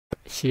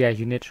share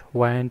unit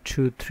 1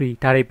 2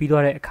 3ဒါတွေပြီး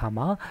သွားတဲ့အခါ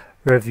မှာ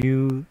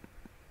review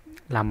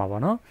လာမှာ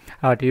ပေါ့နော်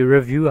ဒီ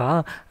review က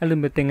အဲ့လို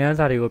မျိုးသင်ခန်း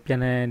စာတွေကိုပြန်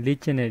လည်လေ့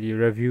ကျင့်တဲ့ဒီ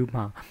review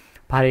မှာ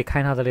ဘာတွေခို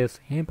င်းထားသလဲ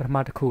ဆိုရင်ပထမ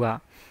တစ်ခုက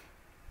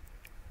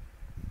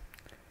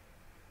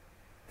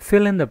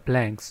fill in the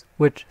blanks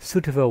with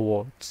suitable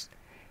words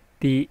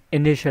the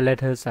initial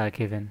letters are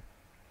given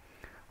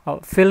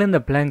fill in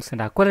the blanks ဆို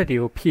တာ quality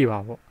ကိုဖြည့်ပါ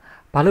ပေါ့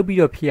ဘာလို့ပြီး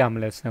တော့ဖြည့်ရမ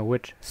လဲဆိုရင်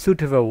with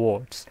suitable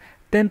words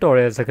တင်တော်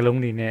တဲ့စကားလုံး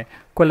တွေနဲ့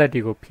quality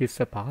ကိုဖြည့်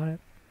ဆွတ်ပါတဲ့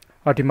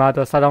ဒီမှာ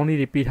တော့စာတောင်းလေး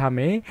တွေပြီးထားမ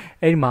ယ်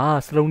အဲ့ဒီမှာ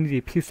စလုံးလေး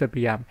တွေဖြည့်ဆွတ်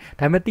ပေးရမယ်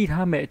ဒါပေမဲ့သိ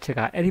ထားမယ့်အချက်က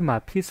အဲ့ဒီမှာ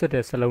ဖြည့်ဆွတ်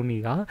တဲ့စလုံးတွေ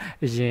က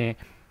အရင်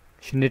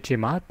unit တွေ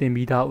မှာသင်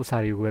ပြီးသားဥစ္စာ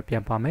တွေကိုပဲပြ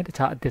န်ပါမယ်တ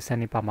ခြားအသစ်ဆန်း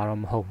တွေပါမှာ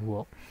တော့မဟုတ်ဘူး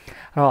ပေါ့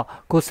အဲ့တော့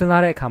ကိုစဉ်း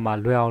စားတဲ့အခါမှာ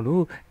လွယ်အောင်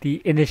လို့ဒီ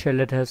initial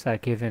letters are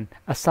given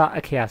အစ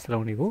အခရာစ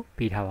လုံးတွေကို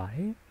ပြီးထားပါတ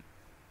ယ်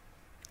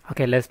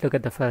Okay let's look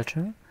at the first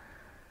one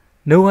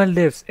no one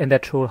lives in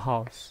that whole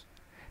house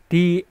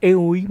ဒီအိမ်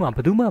အိုကြီးမှာဘ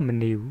ယ်သူမှမ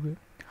နေဘူး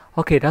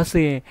Okay ဒါ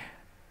ဆိုရင်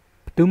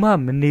ဘယ်သူမှ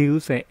မနေ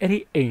ဘူးဆိုရင်အဲ့ဒီ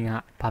အိမ်က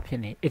ဘာဖြစ်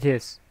နေ it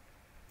is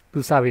သူ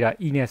စပြီးတော့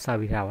e နဲ့စ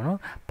ပြီးတာပါနော်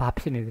ဘာ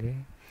ဖြစ်နေတယ်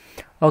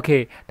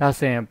Okay ဒါ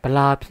ဆိုရင်ဘ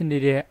လာဖြစ်နေ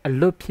တယ်အ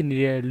လွတ်ဖြစ်နေ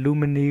တယ်လူ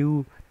မနေ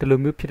ဘူးဒီလို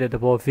မျိုးဖြစ်တဲ့သ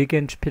ဘော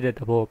vacant ဖြစ်တဲ့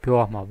သဘောပြော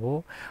ရမှာပေါ့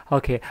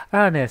Okay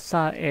အဲ့ဒါနဲ့စ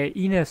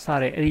e နဲ့စ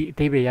တဲ့အဲ့ဒီအ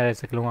ဓိပ္ပာယ်ရတဲ့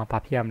စကားလုံးကဘာ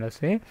ဖြစ်ရမလဲ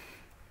ဆိုရင်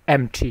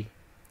empty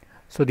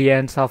so the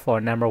answer for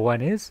number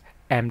 1 is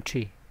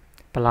empty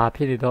ဘလာဖြ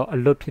စ်နေတော့အ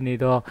လွတ်ဖြစ်နေ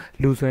တော့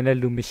လူဆိုရင်လည်း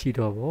လူမရှိ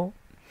တော့ဘူး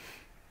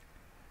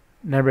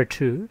Number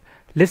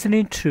 2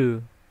 listening to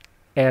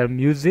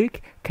music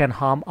can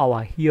harm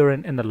our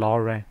hearing in the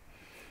long run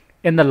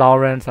in the long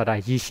run ဆိုတာ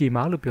ရည်ရှိ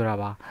မှလို့ပြောတာ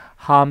ပါ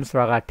harm ဆို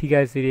တာကထိ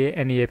ခိုက်စေတဲ့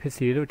အနေရဖြစ်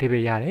စေလို့အဓိပ္ပာ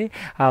ယ်ရတယ်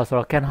အဲဒါဆို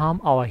တော့ can harm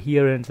our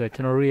hearing ဆိုတော့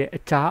ကျွန်တော်တို့ရဲ့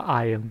အကြားအာ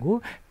ရုံကို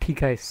ထိ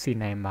ခိုက်စေ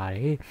နိုင်ပါတ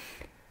ယ်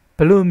ဘ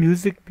လို့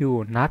music မျိုး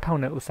ကိုနားထော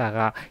င်တဲ့ဥစ္စာက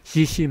ရ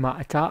ည်ရှိမှ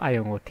အကြားအာ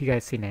ရုံကိုထိခို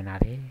က်စေနိုင်တာ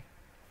လေ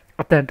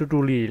အတန်တူတူ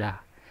လေးလား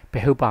ဘ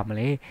ယ်ဟုတ်ပါမ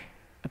လဲ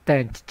အတ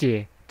န်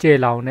ကျဲ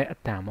လောင်တဲ့အ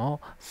တန်ပေါ့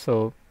so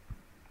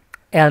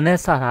L နဲ့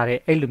စထားတဲ့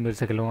အဲ့လိုမျိုး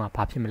စကားလုံးက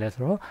ဘာဖြစ်မလဲ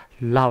ဆိုတော့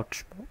loud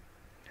ပေါ့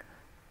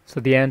So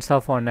the answer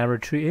for number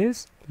 3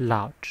 is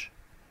loud.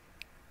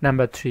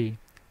 Number 3.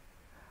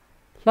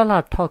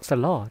 Lala talks a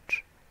lot.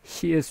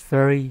 She is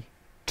very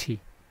tea.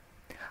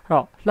 အဲ့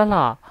တော့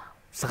Lala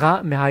စကား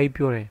အများကြီး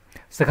ပြောတယ်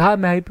စကားအ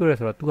များကြီးပြောတယ်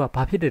ဆိုတော့ तू က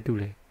ဘာဖြစ်တဲ့သူ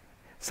လဲ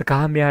စ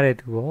ကားများတဲ့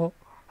သူပေါ့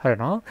ဟုတ်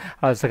နော်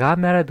အဲ့စကား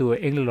များတဲ့သူကို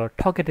အင်္ဂလိပ်လို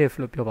talkative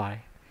လို့ပြောပါတ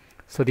ယ်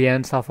So the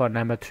answer for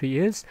number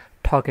 3 is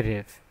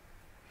talkative.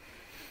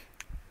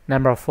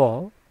 Number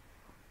 4.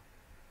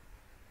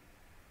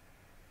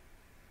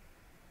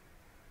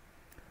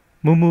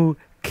 Mumu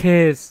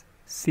cares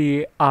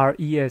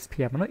C-R-E-S ဖြ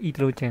စ်ရမှာနော် E တ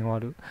လို့ကျန်သွား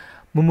လို့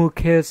Mumu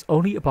cares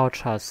only about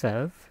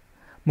herself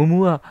Mumu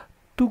က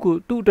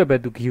သူ့အတွက်ပဲ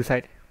သူ view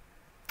side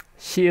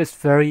She is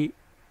very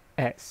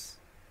S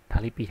ဒါ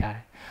လေးပြီးထားတ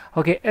ယ်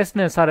Okay S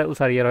နဲ့စတဲ့ဥစ္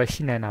စာတွေကတော့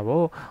ရှိနိုင်တာ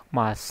ပေါ့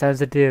ဟို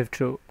sensitive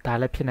တို့ဒါ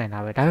လည်းဖြစ်နိုင်တာ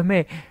ပဲဒါပေ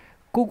မဲ့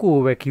ကို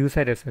ပဲ view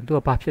side တယ်ဆိုရင်သူက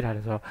ဘာဖြစ်တာ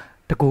လဲဆိုတော့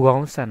တကူကော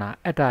င်းဆန်တာ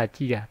အတ္တ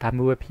ကြီးတာဒါ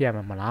မျိုးပဲဖြစ်ရ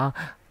မှာမလား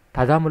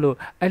ဒါကြောင့်မလို့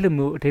အဲ့လို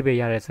မျိုးအဓိပ္ပာယ်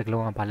ရတဲ့စကား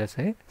လုံးကဘာလဲ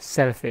ဆိုရင်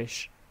selfish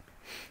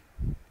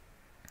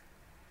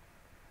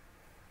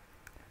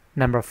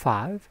Number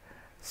 5.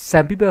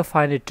 Some people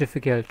find it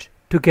difficult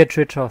to get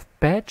rid of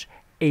bad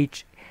age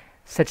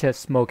such as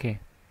smoking.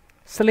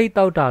 စလိတ်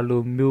တောက်တာ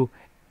လိုမျိုး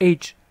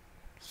age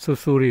ဆူ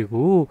တွေ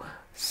ကို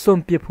စွ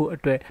န့်ပစ်ဖို့အ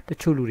တွက်တ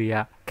ချို့လူတွေက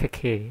ခက်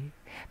ခဲတ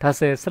ယ်။ဒါ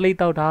ဆိုစလိတ်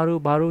တောက်တာ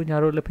တို့ဘာလို့ညာ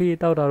တို့လက်ဖေး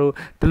တောက်တာတို့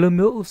ဒီလို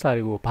မျိုးဥစ္စာ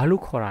တွေကိုဘာ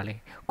လို့ခေါ်တာလဲ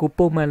။ကို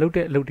ပုံမှန်လုပ်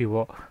တဲ့အလုပ်တွေ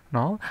ပေါ့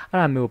နော်။အဲ့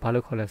ဒါမျိုးကိုဘာ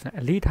လို့ခေါ်လဲဆိုရင်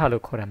အလေးထား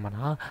လို့ခေါ်တယ်မ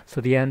လား။ So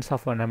the answer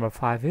for number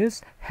 5 is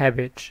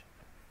habit.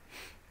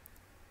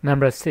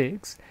 Number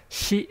 6.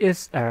 She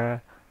is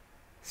a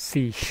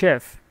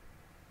chef.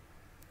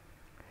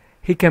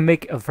 He can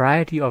make a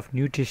variety of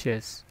new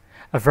dishes.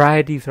 A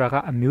variety ဆိုတာက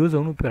အမျိုး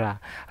စုံလို့ပြောတာ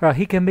အဲ့တော့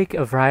he can make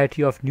a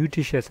variety of new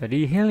dishes ဆိုဒီ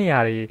ဟင်းလျာ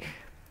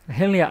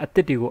အသ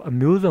စ်တွေကိုအ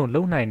မျိုးစုံ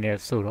လုပ်နိုင်တယ်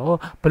ဆိုတော့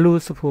ဘလို့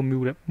စဖို့မှု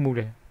လဲ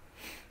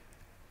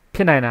ဖြ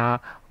စ်နိုင်တာ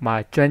မှာ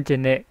ကျွမ်းကျ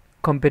င်တဲ့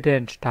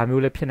competent ဒါ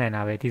မျိုးလည်းဖြစ်နိုင်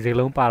တာပဲဒီစကား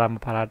လုံးပါတာမ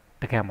ပါတာ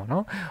တကယ်ပေါ့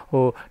နော်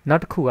ဟိုနော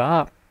က်တစ်ခုက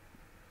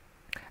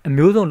အ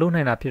မျိုးစုံလုံး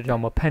နိုင်တာဖြစ်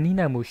တော့မဖန်တီး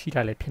နိုင်မှုရှိ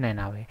တာလည်းဖြစ်နိုင်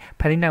တာပဲ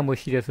ဖန်တီးနိုင်မှု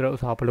ရှိတယ်ဆိုတော့ဥ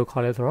စ္စာဘယ်လို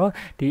ခေါ်လဲဆိုတော့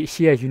ဒီအ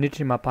ရှိရ unit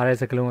မှာပါတဲ့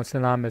စကားလုံးကိုစ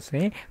ဉ်းစားမယ်ဆို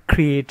ရင်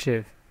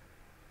creative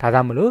ဒါ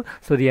ကြောင့်မလို့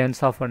so the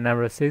answer for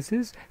number 6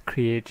 is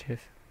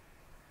creative.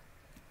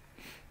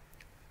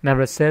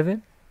 Number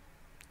 7.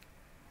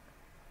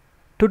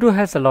 Tutu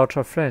has a lot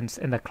of friends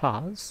in the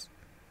class.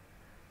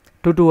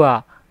 Tutu က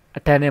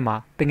အတန်းထဲမှာ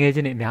တငယ်ချ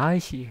င်းတွေအများ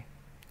ကြီးရှိတယ်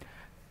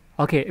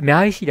Okay အ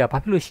များကြီးရှိတာဘာ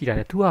ဖြစ်လို့ရှိတာ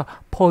လဲ तू က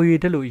ဖော်ရည်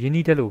တက်လို့ယဉ်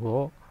နီးတက်လို့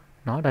ပေါ့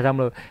နော်ဒါကြောင့်မ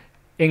လို့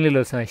အင်္ဂလိပ်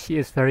လိုဆိုရင် she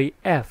is very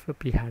F လို့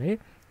ပြထားတယ်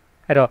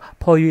အဲ့တော့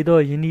ဖော်ရည်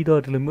တော့ယဉ်နီး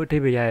တော့ဒီလိုမျိုးအဓိ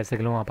ပ္ပာယ်ရတဲ့စ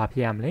ကားလုံးကဘာဖြ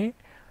စ်ရမလဲ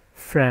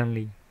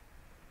friendly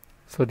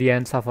so the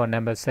answer for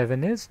number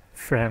 7 is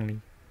friendly.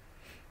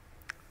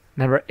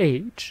 Number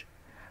 8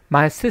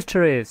 my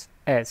sister is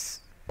S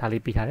ဒါ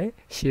လေးပြထားတယ်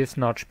she is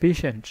not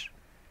patient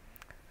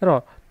အဲ့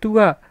တော့ तू က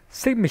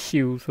စိတ်မရှိ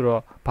ဘူးဆို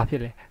တော့ဘာဖြ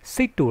စ်လဲ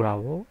စိတ်တူတာ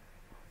ပေါ့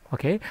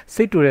Okay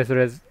စိတ်တူတယ်ဆို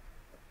တော့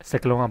စ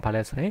ကားလုံးကဘာ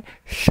လဲဆိုရင်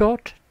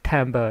short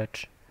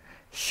short-tempered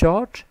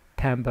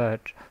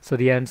short-tempered so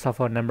the answer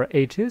for number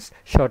 8 is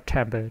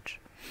short-tempered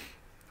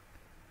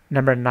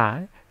number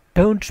 9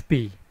 don't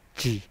be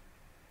G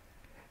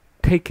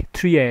take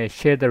 3 and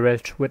share the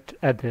rest with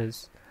others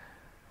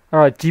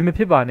အဲ့တော့ G မ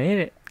ဖြစ်ပါနဲ့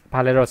တဲ့ဘာ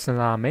လဲတော့စဉ်း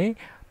စားရမယ်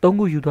3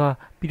ခုယူသွား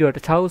ပြီးတော့တ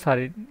ခြားဥစ္စာ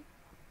တွေ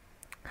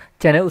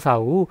ကျန်တဲ့ဥစ္စာ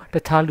ကိုတ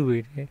ခြားလူတွေ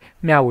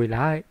မျှဝေ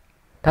လိုက်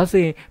ဒါဆို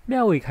ရင်မျှ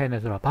ဝေခိုင်းတ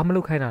ယ်ဆိုတော့ဘာမ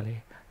လုပ်ခိုင်းတာလဲ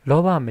လော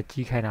ဘမ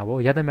ကြီးခိုင်းတာပေါ့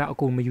ရတဲ့မြအ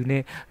ကုန်မယူ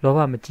နဲ့လောဘ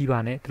မကြီးပါ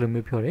နဲ့ဒီလို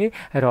မျိုးပြောတယ်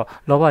အဲ့တော့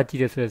လောဘကြီး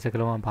တယ်ဆိုတဲ့စကား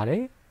လုံးကဘာလဲ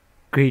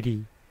greedy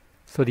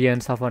so the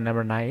answer for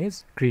number 9 is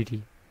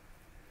greedy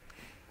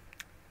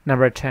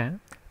number 10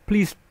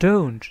 please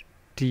don't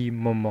the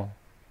momo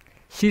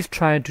she's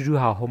trying to do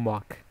her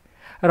homework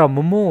အဲ့တော့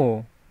momo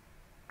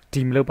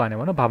ဒီမလုပ်ပါနဲ့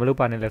ဗောနော်ဘာမလုပ်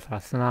ပါနဲ့လဲဆိုတာ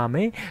စဉ်းစားမ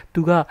ယ်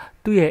သူက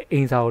သူ့ရဲ့အိ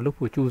မ်စာကိုလုပ်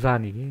ဖို့ကြိုးစား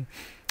နေတယ်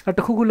အဲ့တ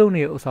ခုခုလုပ်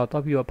နေတဲ့ဥစ္စာကို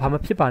တော့ပြီးတော့ဘာမ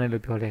ဖြစ်ပါနဲ့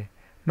လို့ပြောတယ်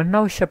မ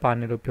နှောက်ရှက်ပါ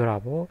နဲ့လို့ပြောတာ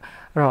ပေါ့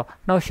အဲ့တော့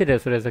နှောက်ရှက်တယ်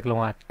ဆိုတဲ့စကား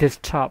လုံးက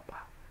disturb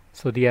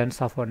so the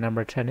answer for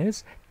number 10 is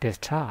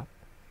disturb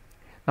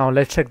now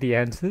let's check the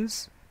answers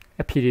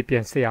အဖြေတွေပြ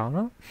န်စစ်အောင်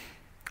နော်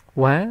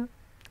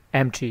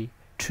 1 empty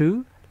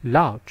 2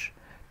 loud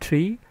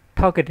 3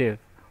 talkative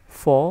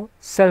 4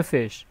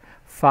 selfish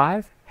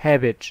 5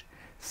 habit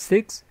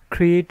 6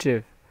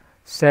 creative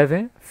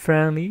 7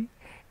 friendly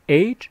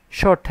 8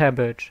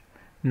 short-tempered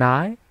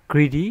 9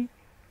 greedy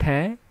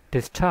 10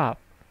 disturb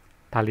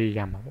ဒါလေး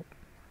ရမှာပေါ့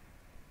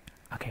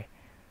Okay.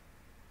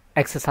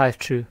 Exercise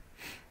 2.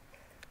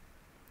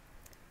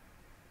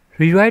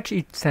 Rewrite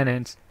each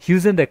sentence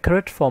using the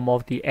correct form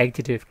of the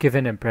adjective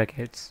given in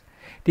brackets.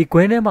 ဒီကွ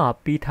င်းထဲမှာ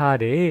ပြီးထား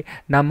တဲ့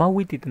နာမ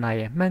ဝိသေသနာ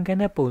ရဲ့မှန်ကန်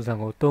တဲ့ပုံစံ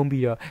ကိုသုံး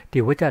ပြီးတော့ဒီ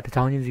ဝိကျတစ်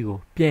ချောင်းချင်းစီကို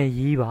ပြန်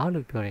ရေးပါ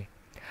လို့ပြောတယ်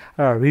။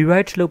အဲ့တော့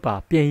rewrite လုပ်ပါ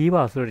ပြန်ရေး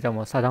ပါဆိုတဲ့ကြောင့်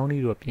မို့စာကြောင်း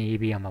လေးကိုပြန်ရေး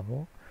ပေးရမှာ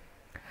ပေါ့။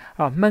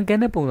အဲ့တော့မှန်ကန်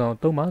တဲ့ပုံစံကို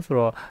သုံးပါဆို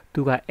တော့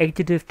သူက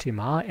adjective တွေ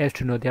မှာ as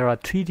to know there are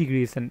 3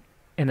 degrees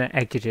in an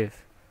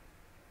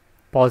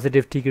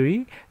adjective.Positive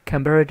degree,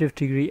 comparative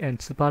degree,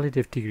 and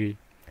superlative degree.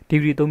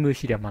 Degree 3မျိုး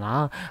ရှိတယ်မ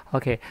လား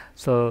Okay,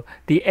 so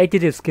the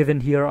adjectives given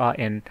here are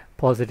in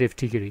positive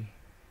degree.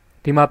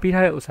 ဒီမှာပြ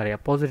ထားတဲ့ဥစ္စာတွေက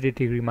positive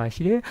degree မှာ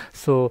ရှိတယ်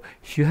so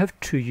you have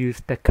to use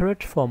the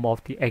correct form of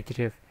the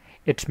adjective.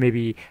 It may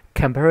be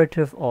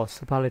comparative or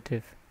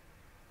superlative.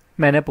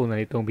 မှန်တဲ့ပုံစံ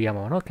လေးသုံးပြရ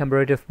မှာပေါ့နော်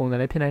comparative ပုံစံ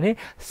လေးဖြစ်နိုင်တယ်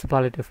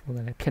superlative ပုံ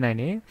စံလေးဖြစ်နိုင်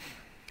တယ်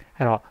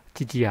အဲ့တော့ကြ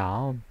ည့်ကြည့်အော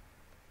င်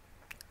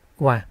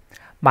 1.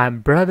 My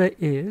brother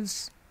is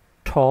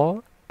tall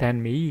than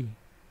me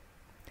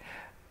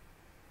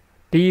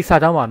ဒီစာ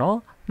ကြောင်းပါနော်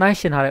နှိုင်း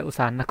ရှင်ထားတဲ့ဥစ္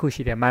စာနှစ်ခု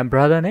ရှိတယ် my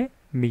brother နဲ့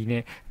me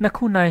နဲ့နှစ်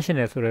ခုနှိုင်းရှင်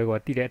တယ်ဆို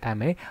တော့တည်တဲ့အတိုင်း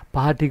ပဲ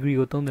ဘာ degree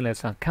ကိုသုံးတယ်လဲ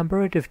ဆိုတော့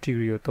comparative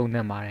degree ကိုသုံးသ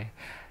င့်ပါတယ်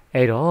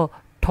အဲ့တော့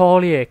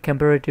tall ရဲ့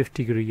comparative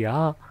degree က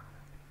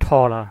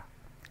taller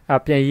အ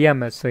ပြန်ရေးရ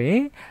မယ်ဆိုရ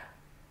င်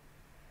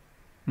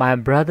my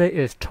brother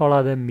is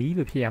taller than me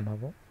လို့ဖြစ်ရမှာ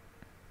ပေါ့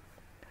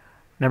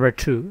number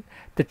 2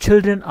 the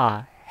children are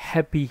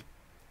happy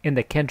in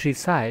the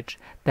countryside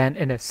than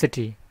in a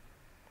city.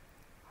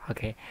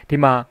 Okay. ဒီ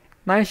မှာ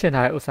နှိုင်းရှင်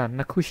ထားတဲ့ဥစ္စာ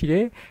နှစ်ခုရှိတ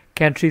ယ်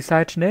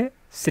countryside နဲ့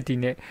city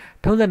နဲ့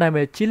ထုံးစံတိုင်း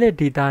ပဲကြီးလက်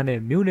ဒေတာနဲ့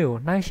မြို့နယ်ကို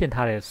နှိုင်းရှင်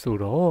ထားတယ်ဆို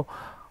တော့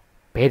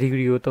ဘယ်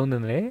degree ကိုသုံးတ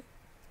ယ်လဲ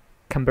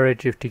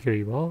comparative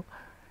degree ပေါ့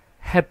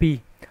happy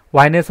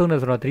y နဲ့ဆုံးတယ်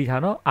ဆိုတော့သတိ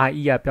ထားနော်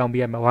ie ကပြောင်းပြ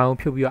ရမယ် y ကို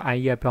ဖြုတ်ပြီးတော့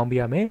ie ကပြောင်းပြ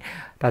ရမယ်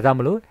ဒါကြောင့်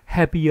မလို့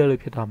happier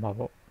လို့ဖြစ်သွားမှာ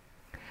ပေါ့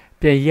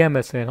ပြန်ရေးရမ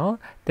ယ်ဆိုရင်တော့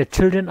the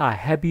children are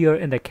happier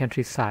in the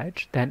countryside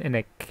than in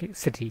a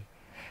city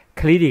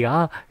ကလေးတွေက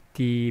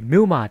ဒီ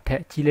မြို့မှာထ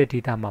က်ကြီးလက်ဒေ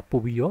တာမှာ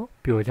ပို့ပြီးတော့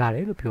ပျော်ကြတ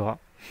ယ်လို့ပြောရ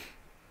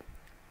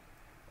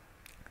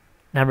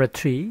Number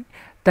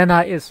 3 Tana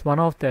is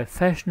one of the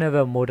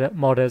fashionable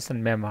models in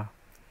Myanmar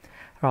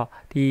အဲ့တော့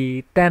ဒီ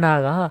တန်နာ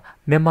က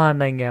မြန်မာ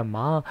နိုင်ငံ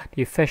မှာ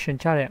ဒီ fashion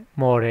ချတဲ့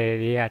model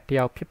တွေကတ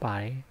ယောက်ဖြစ်ပါ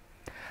တယ်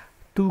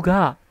သူက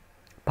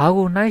ဘာ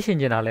ကိုနှိုင်းယှဉ်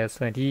နေတာလဲ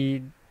ဆိုရင်ဒီ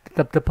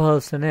the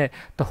person နဲ့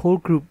the whole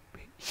group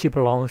she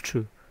belongs to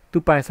သူ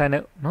ပိုင်ဆိုင်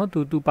တဲ့เนาะ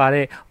သူပါ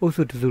တဲ့အုပ်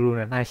စုတစုလုံး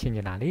နဲ့နှိုင်းယှဉ်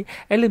နေတာလေ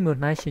အဲ့လိုမျိုး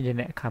နှိုင်းယှဉ်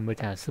တဲ့အခါမျိုး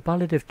ကျရင်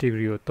superlative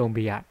degree ကိုသုံး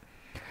ပေးရ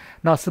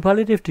နောက်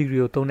superlative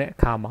degree ကိုသုံးတဲ့အ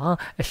ခါမှာ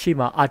အရှိ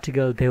မ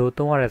article တွေကို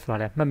သုံးရတယ်ဆိုတာ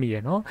လည်းမှတ်မိရ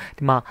ယ်เนาะ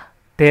ဒီမှာ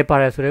there ပါ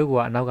တယ်ဆိုတဲ့ကိုက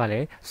အနောက်ကလ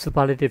ည်း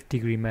superlative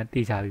degree မှ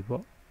သိကြပြီ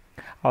ပေါ့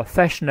အော်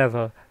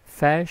fashionable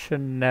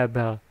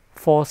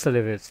 4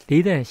 syllabus ၄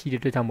တန်ရှိတဲ့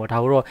အတွက်ကြောင့်မို့ဒါ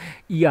ကိုတော့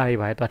ER တွေ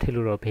ပါတယ်တွားထည့်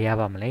လို့တော့ဘယ်ရ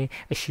ပါမလဲ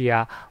အရှိက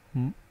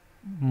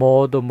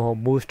more တော့မဟုတ်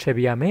most ထည့်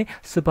ပြရမယ်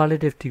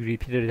superlative degree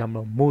ဖြစ်တဲ့ကြောင့်မ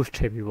လို့ most ထ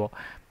ည့်ပြီးပေါ့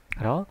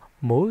အဲ့တော့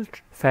most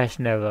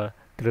fashionable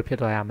ဒီလိုဖြစ်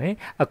သွားရမယ်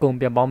အကုန်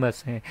ပြန်ပေါင်းမယ်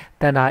ဆိုရင်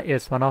Tana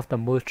is one of the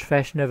most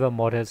fashionable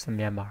models in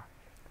Myanmar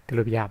ဒီ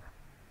လိုပြရမယ်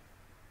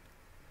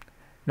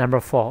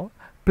Number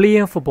 4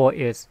 playing football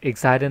is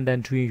exciting than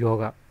doing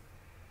yoga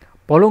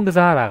ဘောလုံးက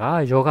စားတာက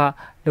ယောဂ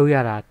လုပ်ရ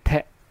တာထ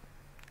က်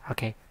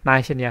Okay နှို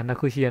င်းရှင်ရနှစ်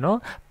ခုရှိရနော်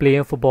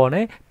playing football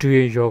နဲ့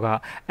doing yoga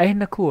အဲ့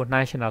နှစ်ခုကို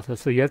နှိုင်းရှင်တာဆို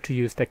so you have to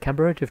use the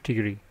comparative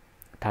degree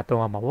ဒါတော့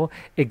မှာပေါ့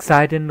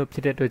exciting လို့ဖြ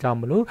စ်တဲ့အတွက်ကြောင့်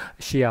မလို့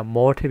အရှိက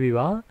more ထည့်ပြီး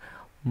ပါ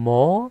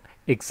more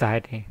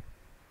exciting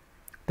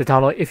ဒါကြော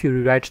င့်လို့ if you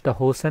rewrite the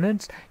whole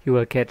sentence you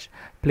will get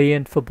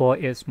playing football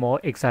is more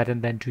exciting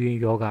than doing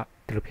yoga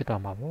ဒီလိုဖြစ်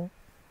သွားမှာပေါ့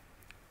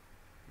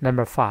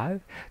Number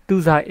 5.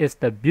 Tuza is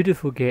the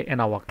beautiful girl in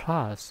our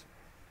class.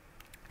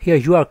 Here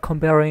you are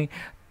comparing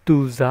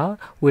Tuza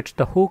with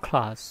the whole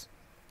class.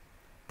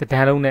 The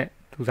dialogue net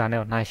Tuza ne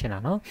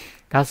national no.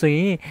 ဒါဆိုရ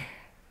င်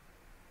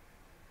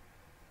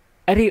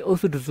အဲ့ဒီအုပ်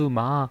စုတစု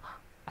မှာ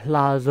အ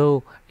လားဆုံး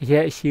အ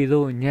ရဲ့အရှိ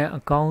ဆုံးဉာဏ်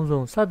အကောင်း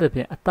ဆုံးစသဖြ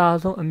င့်အသာ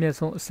ဆုံးအမြတ်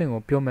ဆုံးအဆင့်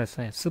ကိုပြောမယ်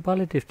ဆိုရင်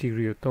superlative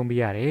degree ကိုသုံးပြ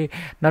ရတယ်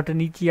။နောက်တစ်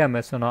နည်းကြည့်ရမ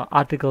ယ်ဆိုတော့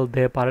article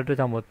there ပါတဲ့အတွက်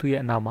ကြောင့်မို့သူ့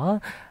ရဲ့အနောက်မှာ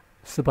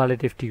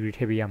superlative degree ထ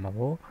ည့်ပေးရမှာ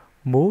ပေါ့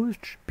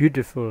most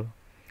beautiful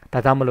ဒါ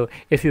ကြောင့်မလို့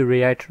if you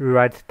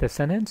rewrite the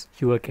sentence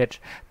you will get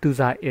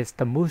Tuza is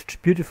the most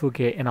beautiful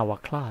girl in our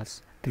class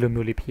ဒီလို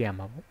မျိုးလေးဖြည့်ရ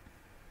မှာပေါ့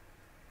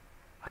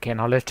Okay,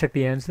 now let's check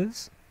the answers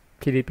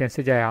ဖြည့်ပြန်စ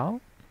စ်ကြရအောင်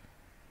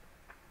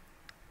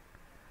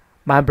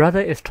My brother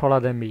is taller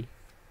than me.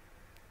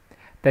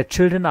 The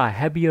children are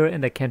happier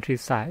in the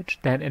countryside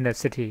than in the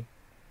city.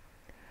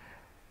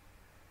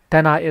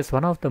 Tana is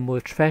one of the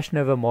most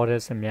fashionable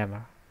models in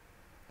Myanmar.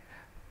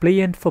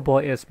 Playing football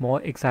is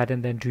more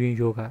exciting than doing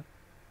yoga.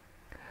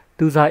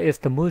 Tuza is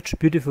the most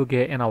beautiful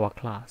girl in our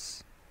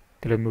class.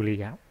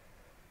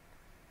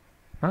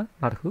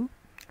 Not who?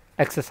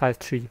 Exercise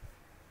 3.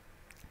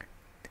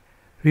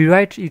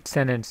 Rewrite each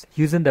sentence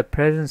using the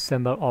present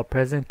simple or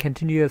present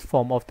continuous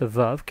form of the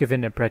verb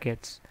given in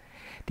brackets.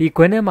 ဒီ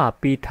ကွင်းထဲမှာ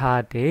ပေး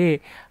ထားတဲ့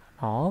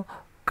နော်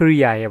ကရိ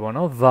ယာရဲ့ပေါ့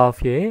နော် verb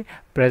ရဲ့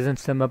present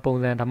simple ပုံ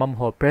စံဒါမှမ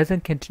ဟုတ်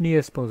present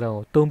continuous ပုံစံ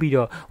ကိုသုံးပြီး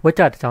တော့ဝါ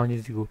ကျတစ်ချောင်းချ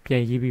င်းစီကိုပြ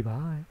န်ရေးပြီးပါ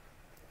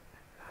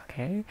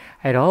Okay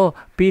အဲ့တော့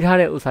ပေးထား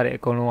တဲ့ဥစ္စာတွေ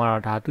အကုန်လုံးက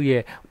တော့ဒါသူ့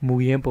ရဲ့မူ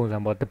ရင်းပုံစံ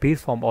ပေါ့ the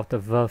base form of the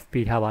verb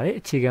ပေးထားပါတယ်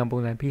အခြေခံပုံ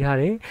စံပေးထား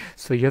တယ်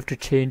so you have to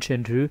change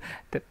into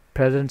the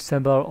present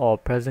simple or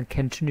present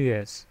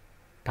continuous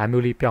ဒါ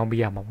မျိုးလေးပြောင်းပြ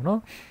ရမှာပေါ့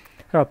နော်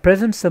အဲ့တော့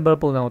present simple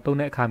ပုံစံကိုသုံး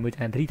တဲ့အခါမျိုးကျ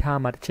ရင်သတိထား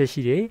မှတစ်ချက်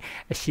ရှိတယ်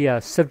အရှိက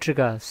subject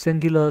က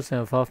singular ဆိုရ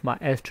င် verb မှာ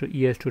s to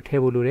es to ထ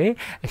ည့်ဖို့လိုတယ်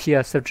အရှိက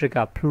subject က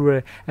plural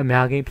အ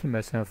များကြီးဖြစ်မ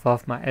ယ်ဆိုရင်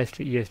verb မှာ s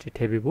to es to ထ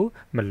ည့်ပေးဖို့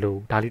မလို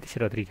ဒါလေးတစ်ချ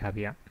က်တော့သတိထား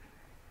ပြရ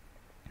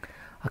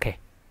Okay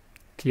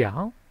ကြည့်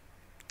အောင်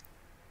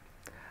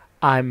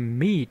I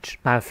meet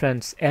my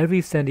friends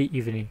every Sunday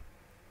evening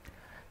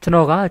ကျွန်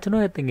တော်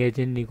ရဲ့တငယ်ချ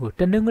င်းတွေကို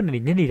တနင်္ဂနွေ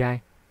ညနေတို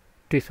င်း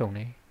တွေ့ဆုံတ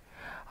ယ်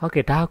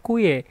Okay ဒါကို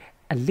ယ့်ရဲ့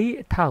အလေး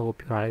အထားကို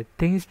ပြောရတယ်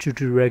things to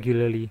do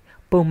regularly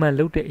ပုံမှန်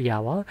လုပ်တဲ့အရာ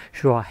ပါ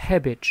your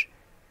habit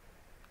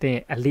တင်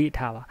အလေးအ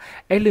ထားပါ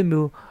အဲ့လို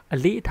မျိုးအ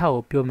လေးအထား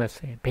ကိုပြောမယ်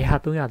ဆိုရင်ဘယ်ဟာ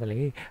သုံးရတယ်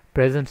လဲ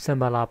present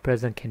simple လား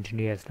present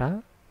continuous လား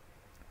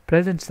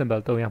present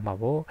simple သုံးရမှာ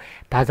ပေါ့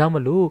ဒါကြောင့်မ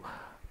လို့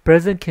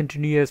present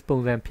continuous ပုံ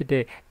စံဖြစ်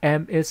တဲ့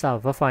am is a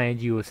verb ing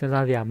ကိုစဉ်း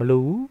စားကြရမ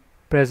လို့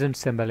present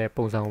simple ရဲ့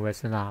ပုံစံကိုပဲ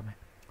စဉ်းစားရမယ်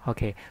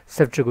Okay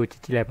subject ကိုကြ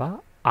ည့်လိုက်ပါ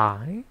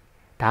I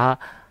ဒါ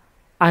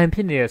I ဖြ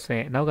စ်နေရဆိုရ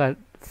င်နောက်က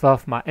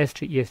verb မှာ s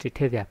to es ထည့်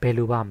ကြဘယ်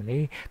လိုပါမလဲ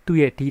သူ့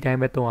ရဲ့ဒီတိုင်း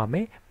ပဲသုံးရမ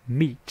ယ်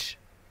meet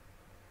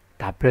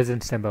ဒါ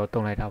present simple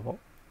သုံးလိုက်တာပေါ့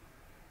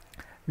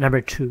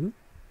Number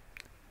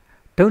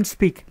 2 Don't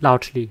speak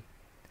loudly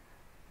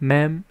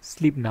Ma'am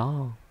sleep now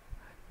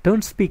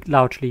Don't speak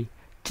loudly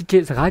ချ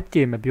စ်စကားကြ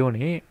ည်မပြော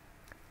နဲ့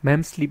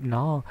Ma'am sleep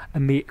now အ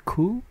မေအ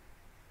ခု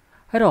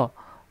အဲ့တော့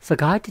စ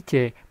ကားကြ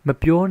ည်မ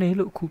ပြောနဲ့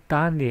လို့အခု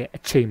တားနေတဲ့အ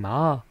ချိန်မှာ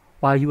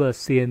while you are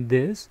saying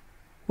this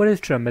what is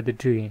your mother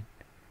doing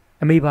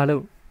အမေဘာ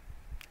လို့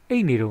အိ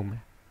တ်နေတော့မ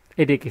ယ်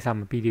အဲ့ဒီကိစ္စမ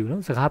ပြီးသေးဘူး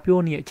နော်စကားပြော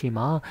နေတဲ့အချိန်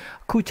မှာ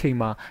အခုချိန်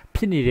မှာဖြ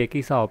စ်နေတဲ့ကိ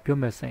စ္စကိုပြော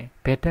မယ်ဆိုရင်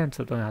ဘယ်တန်း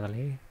ဆိုတော့ရတယ်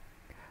လေ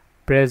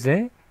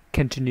present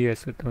continuous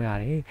ဆိုတော့ရ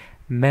တယ်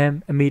ma'am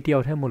အမေတယော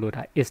က်တည်းမလို့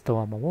ဒါ is တော့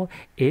မှာပေါ့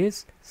is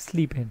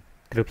sleeping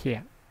ဒီလိုဖြစ်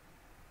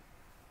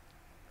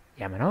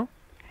ရမယ်နော်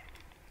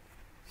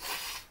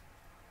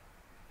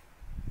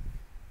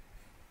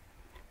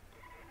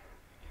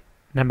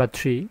Number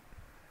 3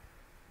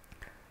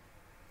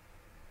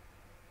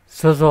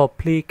 Zozo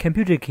play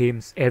computer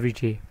games every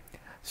day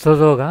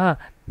Zozo က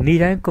နေ့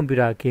တိုင်း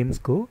computer games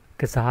ကို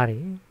ကစားတ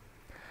ယ်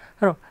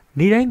အဲ့တော့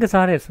နေ့တိုင်းက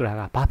စားတယ်ဆိုတာ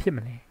ကဘာဖြစ်မ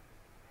လဲ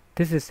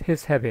This is his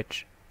habit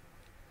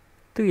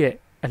သူရဲ့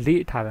အလေး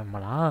အထားပဲမ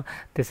လား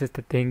This is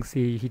the things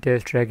he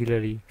does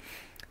regularly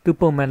သူ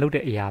ပုံမှန်လုပ်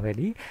တဲ့အရာပဲ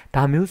လी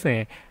ဒါမျိုးဆိုရ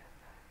င်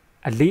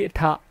အလေးအ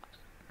ထား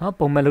နော်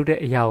ပုံမှန်လုပ်တဲ့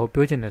အရာကို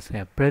ပြောချင်တယ်ဆိုရ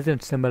င်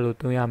present simple လို့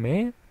သုံးရမ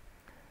ယ်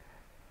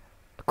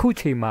အခု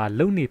ချိန်မှာ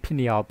လုပ်နေဖြစ်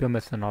နေအောင်ပြောမ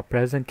ယ်ဆိုတော့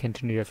present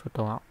continuous ကို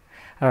သုံးအောင်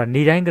အဲ့တော့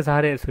နေ့တိုင်းက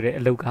စားတဲ့ဆိုတဲ့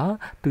အလုပ်က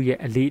သူ့ရဲ့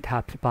အလေးအ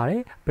ထားဖြစ်ပါတ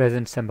ယ်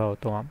present simple ကို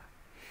သုံးရမှာ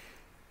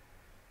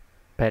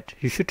but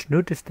you should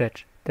notice that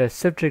the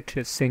subject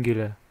is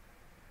singular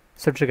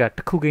subject ကတ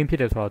စ်ခုကိန်းဖြစ်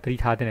တယ်ဆိုတော့သတိ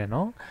ထားသင့်တယ်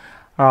နော်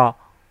အဲ့တော့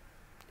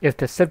if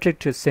the subject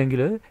is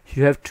singular you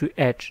have to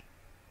add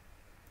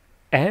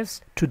s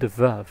to the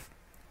verb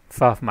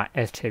မှာ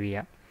s ထည့်ပြရ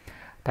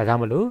ဒါကြော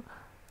င့်မလို့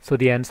so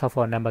the answer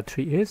for number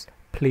 3 is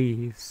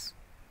please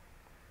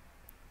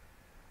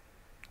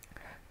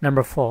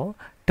Number 4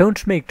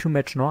 don't make too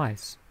much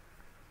noise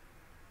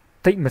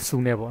တိတ်မဆူ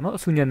နဲ့ပေါ့နော်အ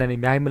ဆူညံတယ်နေ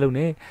အများကြီးမလုပ်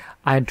နဲ့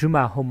I do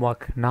my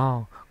homework now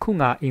ခု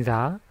ငါအင်စာ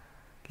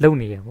လုပ်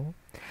နေရပေါ့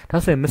ဒါ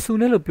ဆိုရင်မဆူ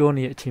နဲ့လို့ပြော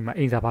နေတဲ့အချိန်မှာ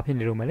အင်စာဘာဖြစ်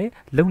နေလို့မလဲ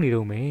လုပ်နေ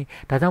လို့မယ်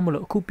ဒါကြောင့်မ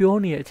လို့အခုပြော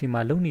နေတဲ့အချိန်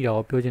မှာလုပ်နေတာ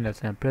ကိုပြောချင်တယ်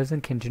ဆိုရင်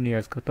present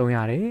continuous ကိုသုံးရ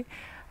တယ်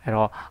အဲ့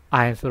တော့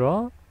I ဆို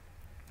တော့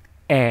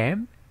am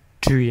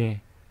doing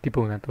ဒီ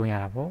ပုံစံသုံးရ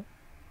တာပေါ့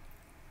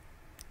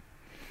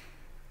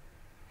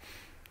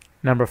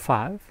Number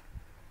 5.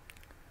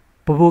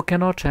 Bobo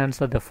cannot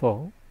answer the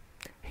phone.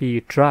 He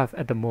drives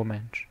at the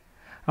moment.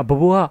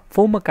 Bobo က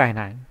ဖုန်းမကင်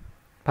နိုင်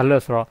ဘာလို့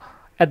လဲဆိုတော့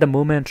at the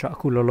moment ဆိုအ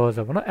ခုလောလောဆ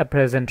ယ်ပေါ့နော် at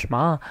present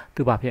မှာ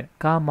သူဘာဖြစ်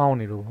ကားမောင်း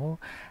နေလို့ပေါ့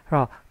အဲ့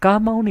တော့ကား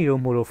မောင်းနေ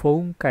လို့မို့လို့ဖု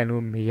န်းကင်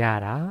လို့မရ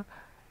တာ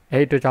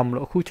အဲ့အတွက်ကြောင့်မ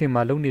လို့အခုချိန်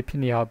မှာလုံးနေဖြစ်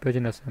နေအောင်ပြောချ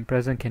င်တဲ့ဆိုရင်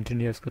present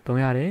continuous ကို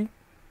သုံးရတယ်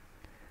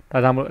ဒါ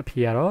ကြောင့်မလို့အဖြေ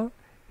ကတော့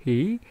he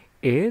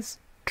is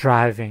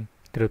driving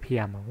ဒီလိုဖြစ်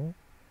ရမှာပေါ့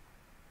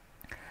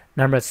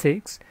Number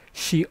 6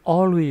 she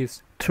always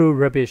threw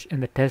rubbish in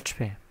the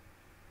dustbin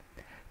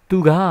သူ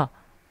က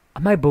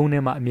အမိုက်ဘုံထဲ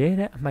မှာအမြဲ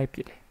တမ်းအမိုက်ပ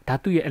စ်တယ်ဒါ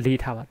သူ့ရဲ့အလေး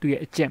ထားပါသူ့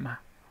ရဲ့အကျင့်ပါ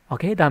โอ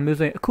เคဒါမျိုး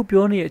ဆိုရင်အခု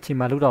ပြောနေတဲ့အချိန်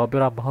မှာလို့တော့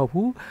ပြောတာမဟုတ်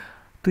ဘူး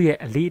သူ့ရဲ့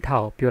အလေး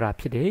ထားကိုပြောတာ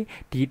ဖြစ်တယ်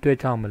ဒီအတွက်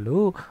ကြောင့်မ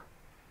လို့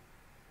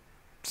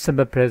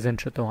simple present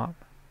ဆိုတော့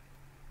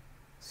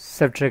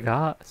subject က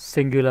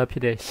singular ဖြ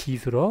စ်တဲ့ she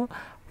ဆိုတော့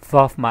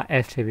verb မှာ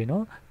s ထည့်ပြီ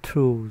နော်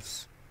throws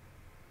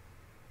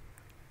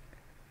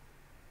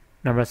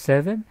Number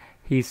 7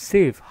 he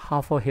saved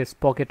half of his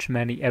pocket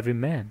money every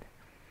month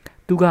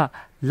သူက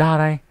လာ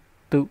တိုင်း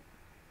သူ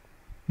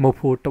မ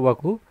ဖို့တဝက်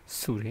ကို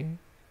စုတယ်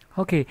โ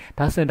อเค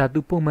ဒါဆိုရင်ဒါသူ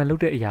ပုံမှန်လု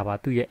ပ်တဲ့အရာပါ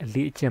သူရဲ့အ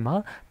လေးအကျင့်မှာ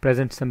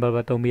present simple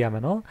ပဲသုံးပြရမ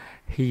ယ်နော်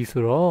he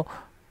ဆိုတော့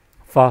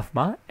verb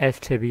မှာ s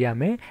ထည့်ပြရ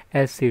မယ်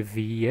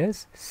savs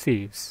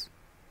saves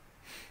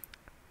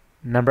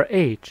Number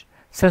 8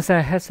 Sansa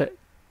has a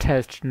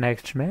test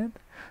next month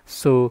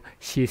so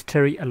she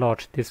study a lot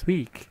this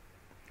week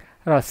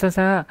အဲ့တော့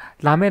Sansa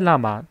ကလာမယ့်လ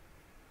မှာ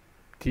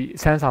ဒီ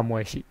စမ်းဆောင်မွဲ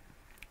ရှိ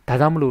ဒါ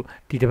ကြောင့်မလို့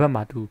ဒီတစ်ပတ်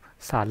မှာသူ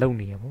စာလုပ်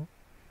နေရပေါ့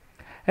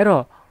အဲ့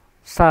တော့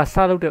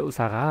စာလုပ်တဲ့ဥစ္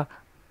စာက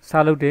စာ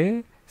လုပ်တဲ့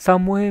စော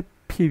င်းမွဲ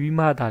ဖြည့်ပြီး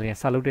မှဒါလည်း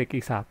စာလုပ်တဲ့ကိ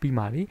စ္စပြီး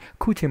မှလေ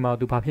ခုချိန်မှာ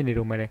သူဘာဖြစ်နေ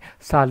တော့မလဲ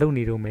စာလုပ်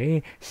နေတော့မယ်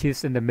she's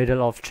in the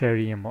middle of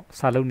cherrying ပေါ့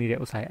စာလုပ်နေတဲ့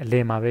ဥစ္စာရဲ့အလ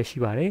ယ်မှာပဲရှိ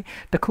ပါတယ်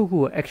တခုခု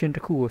ကို action တ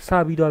ခုကိုစ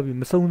ပြီးတော့ပြီး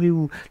မဆုံးသေး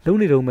ဘူးလုပ်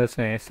နေတော့မယ်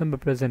ဆိုရင် simple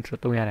present ကို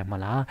သုံးရတယ်မ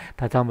လား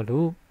ဒါကြောင့်မ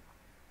လို့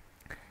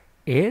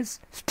is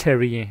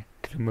cherrying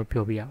ဒီလိုမျိုး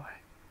ပြောပြရပါတ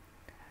ယ်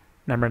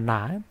Number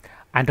 9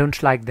 I don't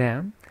like them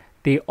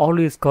they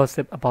always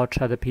gossip about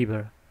other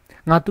people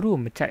ငါသူတို့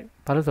ကိုမကြိုက်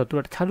ဘာလို့ဆိုတော့သူ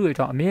တို့တခြားလူတွေအ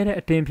ကြောင်းအမြဲတမ်း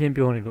အတင်းဖြင်း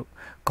ပြောနေလို့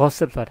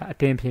gossip ဆိုတာအ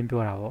တင်းဖြင်း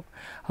ပြောတာပေါ့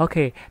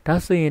Okay ဒါ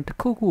ဆိုရင်တ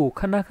ခုခုကို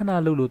ခဏခဏ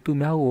လုပ်လို့သူ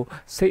များကို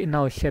စိတ်အ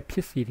နှောက်အယှက်ဖြ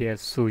စ်စီတယ်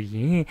ဆိုရ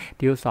င်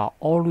ဒီဥစ္စာ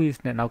always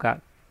နဲ့နောက်က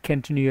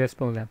continuous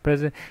ပုံစံ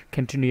present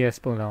continuous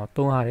ပုံစံကို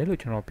သုံးရတယ်လို့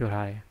ကျွန်တော်ပြော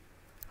ထားတယ်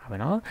ဟုတ်ပြီ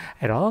နော်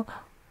အဲ့တော့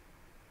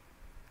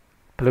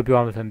ဘယ်လိုပြော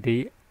ရမလဲဆိုရင်ဒီ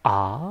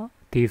are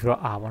ဒီဆို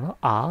တော့ are ပေါ့နော်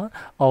are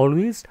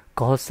always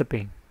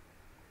gossiping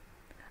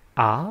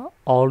are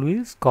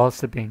always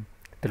gossiping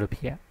ဒီလိုဖြ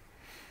စ်ရ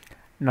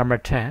Number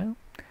 10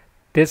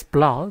 This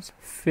blouse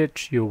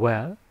fits you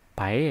well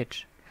buy it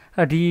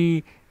ဒီ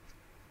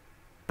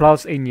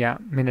blouse အညာ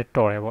မင်းနဲ့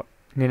တော်တယ်ပေါ့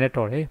နင်းနဲ့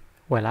တော်တယ်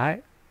ဝယ်လိုက်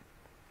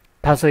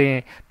ဒါဆိုရင်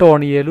တော်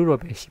နေရလို့တော့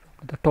ပဲရှိ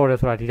ပါတော်တယ်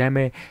ဆိုတာဒီတိုင်း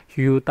ပဲ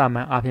ယူတာမှ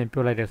န်အပြင်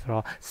ပြောလိုက်တယ်ဆို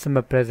တော့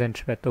simple present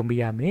ပဲသုံးပြ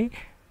ရမယ်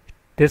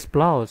This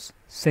blouse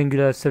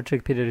singular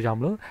subject ဖြစ်တဲ့ကြောင့်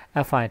မလို့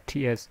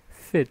fits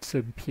fits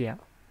ဆိုပြီးဖြစ်ရ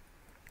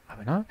ပါမ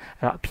ယ်နော်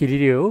အဲ့တော့အဖြေ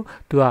လေးတွေကို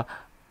သူက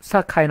စ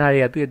ခိုင်းတာ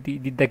တွေကသူ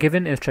the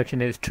given instruction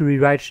is to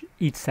rewrite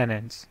each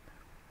sentence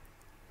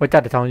ဝတ်ကြ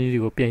တဲ့တောင်းကြီးတွေ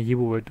ကိုပြန်ရေး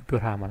ဖို့ပဲသူပြော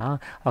ထားမှာလား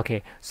Okay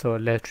so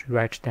let's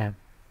rewrite them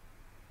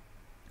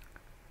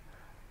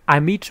I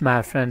meet my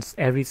friends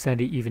every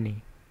Sunday evening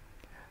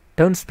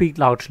don't speak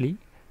loudly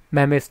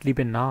ma'am is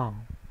sleeping now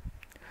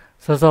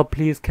so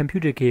please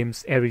computer games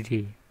every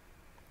day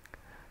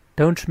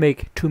don't make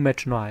too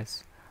much noise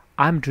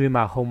I'm doing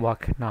my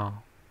homework now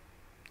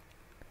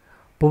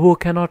Bobo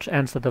cannot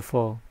answer the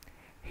phone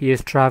He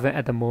is driving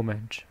at the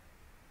moment.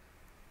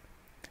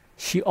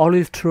 She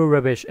always throws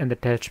rubbish in the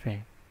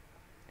dustbin.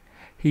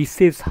 He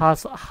saves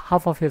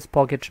half of his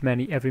pocket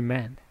money every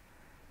month.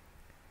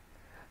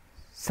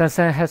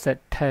 Sansa has a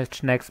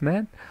test next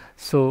month,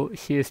 so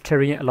she is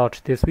studying a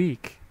lot this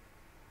week.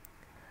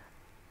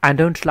 I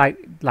don't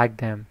like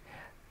them.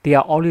 They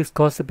are always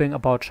gossiping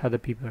about other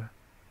people.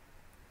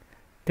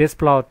 This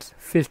plot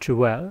fits too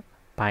well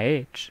by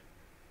age.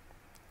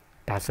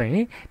 That's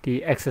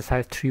the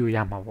exercise 3 ကိုရ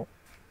မှာ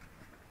ပေါ့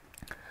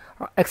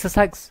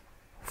exercise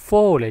 4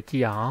ကိုလည်းကြ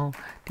ည့်အောင်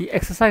ဒီ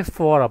exercise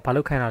 4ကတော့ဘာ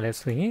လုပ်ခိုင်းတာလဲ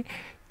ဆိုရင်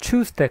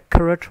choose the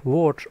correct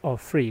word or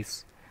phrase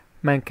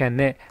မှန်ကန်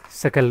တဲ့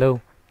စကားလုံး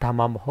ဒါ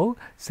မှမဟုတ်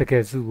စ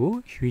ကားစုကို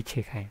ရွေးချ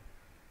ယ်ခိုင်း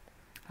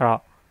အဲ့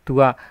တော့သူ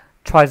က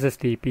choices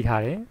တွေပေး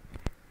ထားတယ်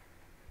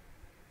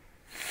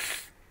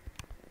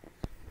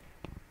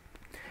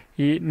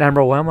ဒီ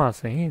number 1မှာ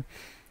ဆိုရင်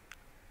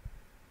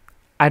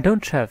I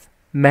don't have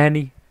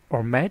many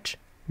or much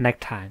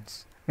neckties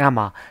ငါ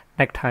မှာ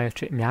neckties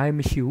တွေအများကြီး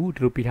မရှိဘူးဒီ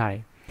လိုပြထားတ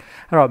ယ်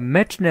အဲ့တော့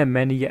match နဲ့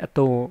many ရဲ့အ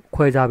သုံး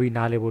ခွဲခြားပြီး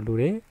နားလည်ဖို့လို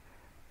တယ်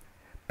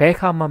ဘယ်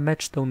ခါမှာ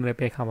match သုံးတယ်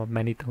ဘယ်ခါမှာ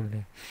many သုံးတ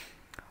ယ်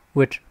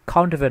with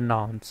countable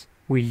nouns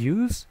we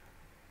use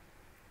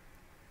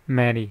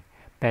many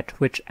but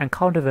with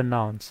uncountable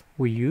nouns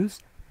we use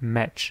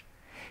match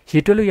ရေ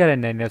တွက်လို့ရတဲ့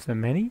နာမည်ဆို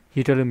many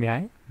ရေတွက်လို့မရရ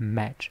င်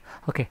match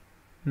okay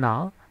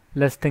now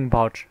let's think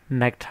about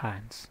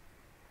neckties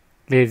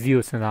les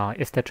yeux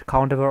is that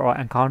countable or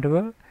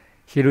uncountable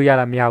ရေလို့ရ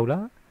တာမရဘူး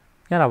လား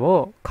ရတာ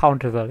ပေါ့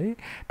countable လေ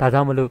ဒါ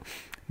ကြောင့်မလို့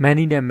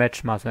many နဲ့ match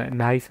မှာဆိုရင်အ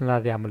များကြီးစဉ်း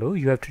စားရမလို့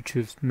you have to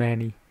choose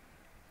many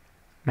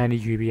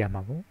ရွေးပေးရ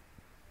မှာပေါ့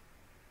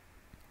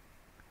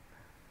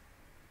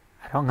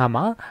အဲ့တော့ငါ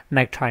မှာ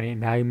necktie နဲ့အ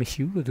များကြီးမ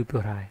ရှိဘူးလို့သူ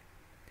ပြောထားတယ်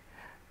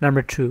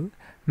number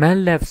 2 man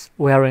loves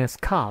wearing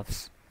scarves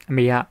အ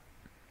မေက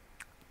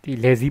ဒီ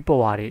လက်စည်း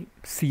ပေါ်ဝါတွေ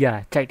စီးရ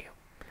တာကြိုက်တယ်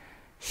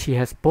she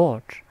has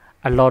bought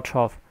a lot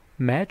of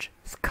match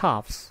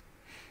scarves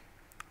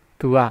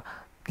သူက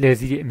လက်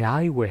စည်းတွေအများ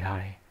ကြီးဝယ်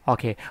ထားတယ်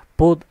okay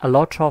both a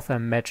lot of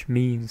and match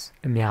means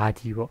အများ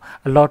ကြီးပေါ့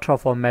a lot of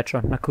or match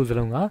နှစ်ခုစ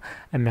လုံးက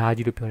အများ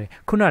ကြီးလို့ပြောတယ်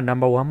ခုန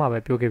number 1မှာပဲ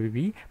ပြောခဲ့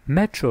ပြီး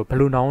match ကိုဘယ်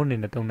လို noun အနေ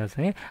နဲ့သုံးလဲ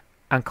ဆိုရင်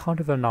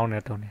uncountable noun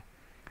နဲ့သုံးတယ်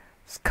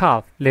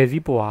scarf လက်စ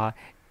ည်းပေါ်က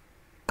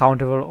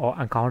countable or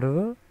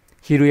uncountable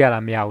ရေးလို့ရတာ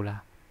မရဘူး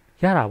လား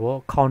ရတာပေါ့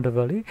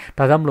countable လေ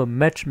ဒါကြောင့်မလို့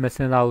match မစ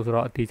င်စားဘူးဆို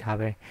တော့အတိအကျပဲ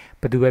ဘယ်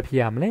သူပဲဖြစ်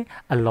ရမလဲ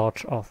a lot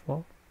of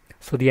ပေါ့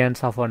so the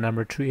answer for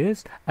number 3 is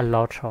a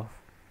lot of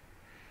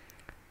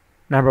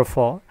number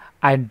 4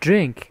 I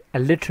drink a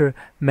little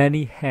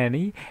many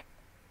honey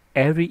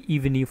every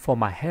evening for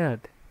my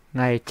health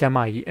ငါရဲ့ကျန်း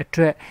မာရေးအ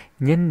တွက်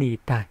ညနေ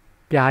တိုင်း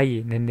ပြားရ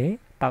ည်နည်းနည်း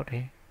တောက်တ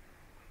ယ်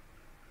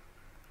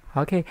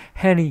okay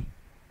honey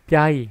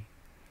ပြားရည်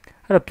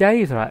အဲ့တော့ပြားရ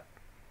ည်ဆိုတာ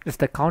is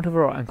the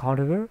countable or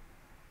uncountable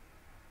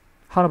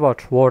how about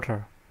water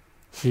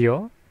ရေ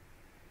ရော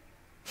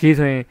ရေ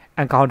ဆိုရင်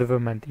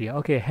uncountable မှန်တယ်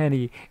okay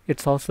honey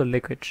it's also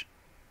liquid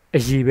အ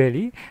ရည်ပဲ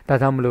လीဒါ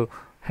ကြောင့်မလို့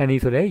honey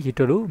ဆိုလဲရေ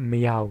တွက်လို့မ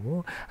ရ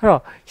ဘူးအဲ့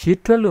တော့ရေ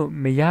တွက်လို့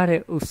မရ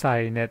တဲ့ဥစ္စာ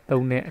တွေနဲ့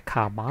သုံးတဲ့အ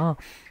ခါမှာ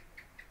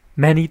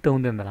many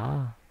သုံးတယ်မ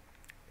လား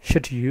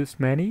should you use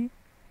many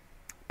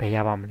ဘယ်ရ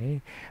ပါမလဲ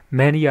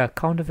many က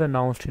countable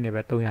nouns တွေနဲ့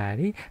ပဲသုံးရတယ်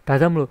လीဒါ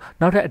ကြောင့်မလို့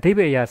နောက်ထပ်အဓိပ္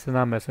ပာယ်အရစဉ်း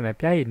စားမယ်ဆိုရင်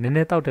ပြားရည်နည်းန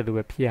ည်းတောက်တယ်လို့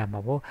ပဲဖြစ်ရမှာ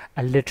ပေါ့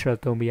a little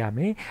သုံးပြရမ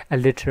ယ် a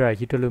little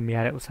ရေတွက်လို့မရ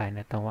တဲ့ဥစ္စာတွေ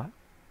နဲ့သုံးရ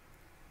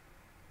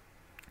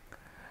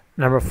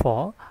Number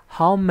 4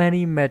 how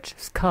many match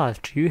scarves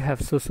do you have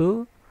so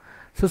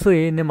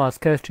ရေနဲ့မှာ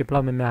scarves တွေဘယ်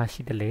လောက်များ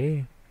ရှိတယ်လဲ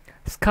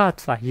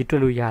scarves ကရေတွ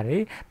က်လို့ရတ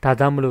ယ်ဒါ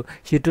ကြောင့်မလို့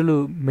ရေတွက်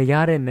လို့မရ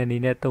တဲ့နယ်နေ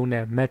နဲ့သုံး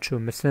တဲ့ match ကို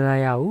မစဉ်း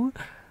စားရဘူး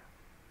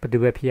ဘယ်သူ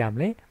ပဲဖြစ်ရမ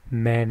လဲ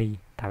many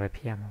ဒါပဲဖြ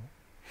စ်ရမှာ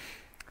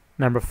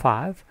Number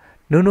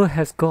 5 Nono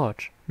has got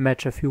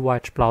match a few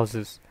white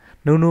blouses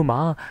Nono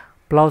မှာ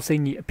blouse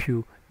ကြီးအဖြူ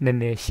နည်း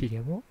နည်းရှိတ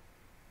ယ်ပေါ့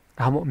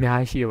ဒါမှမဟုတ်အများ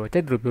ကြီးရှိတယ်ပေါ့တ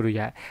က်တယ်လို့ပြောလို့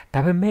ရတယ်ဒါ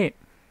ပေမဲ့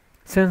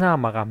စဉ်းစား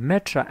မှာက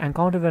match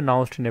uncountable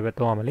nouns တွေနဲ့ပဲ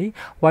သုံးရမှာလေ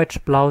white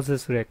blouses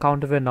ဆိုတဲ့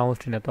countable nouns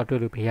တွေနဲ့တွားတွေ့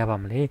လို့ပြရပါ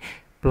မလဲ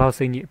blouse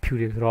ကြီးအဖြူ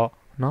တွေဆိုတော့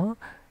နော်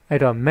အဲ့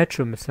တော့ match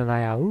မစဉ်း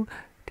စားရဘူး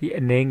ဒီ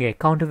အနေငယ်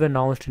countable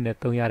nouns တွေနဲ့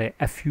သုံးရတဲ့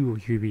a few ကို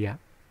ရွေးပြရ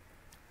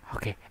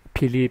okay အ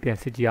ဖြေလေးပြန်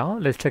စစ်ကြည့်အောင်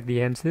let's check the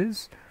answers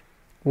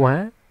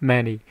 1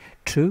 many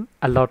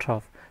 2 a lot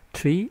of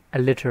 3 a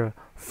little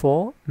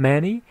 4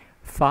 many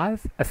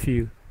 5 a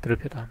few တို့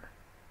ဖြစ်သွားမယ်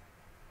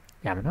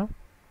ရမယ်နော်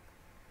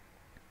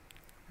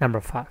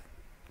Number 5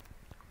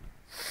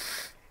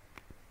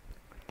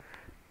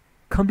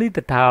 Complete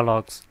the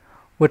dialogues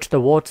with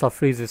the words or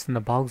phrases in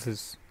the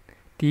boxes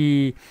ဒီ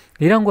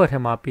၄တောင်ကွက်ထဲ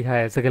မှာပြထား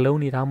တဲ့စကားလုံး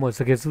တွေဒါမှမဟုတ်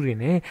စကားစုတွေ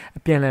နဲ့အ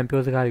ပြန်အလှန်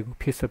ပြောစကားတွေကို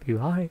ဖြည့်ဆွတ်ပြီး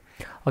ပါ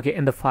Okay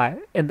in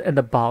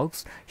the box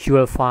you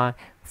will find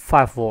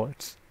 5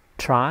 words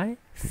try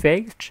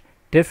fetch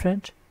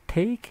different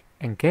take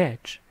and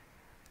get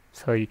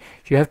so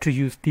you have to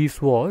use these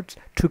words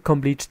to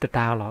complete the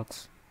dialogues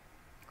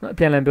အ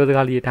ပြန်အလှန်ပြောစ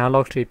ကားလေး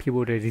dialogues တွေဖြည့်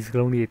ဖို့ဒီစကား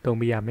လုံးတွေသုံး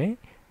ပြရမယ်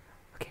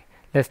Okay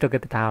let's look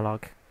at the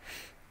dialogue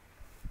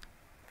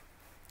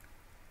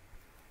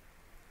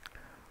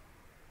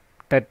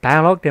The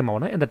dialogue demo,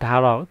 in the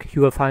dialogue,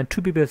 you will find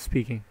two people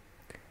speaking.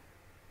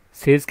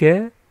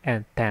 Seiske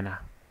and Tana.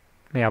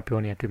 May I be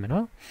on your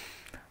no?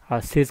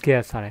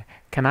 Seiske, sorry.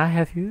 Can I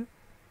have you?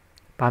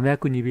 Bamia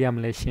Kunibi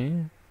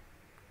Malaysian.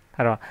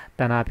 Hello,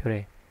 Tana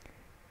Pure.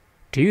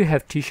 Do you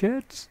have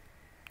t-shirts?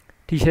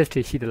 T-shirts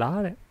to see the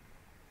lad.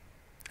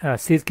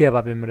 Seiske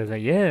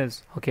Babimura,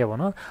 yes. Okay, well,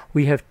 no.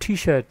 We have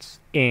t-shirts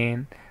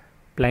in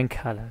blank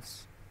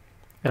colors.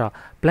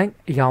 Blank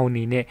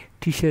yauni ne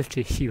t-shirts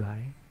to see.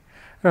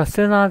 အဲ့တော့စ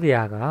ဉ်းစားစ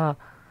ရာက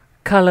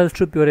colors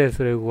လို့ပြောတဲ့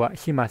ဆိုတဲ့က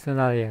ရှေ့မှာစဉ်း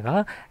စားရတာ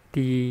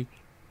ဒီ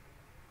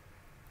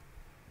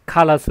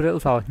color ဆိုတဲ့ဥ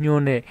စ္စာကိုညွှ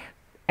န်းတဲ့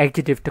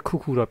adjective တစ်ခု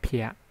ခုတော့ဖြစ်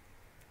ရ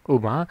ဥ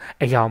ပမာ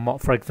အရောင်ပေါ့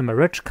for example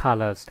rich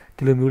colors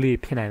ဒီလိုမျိုးလေး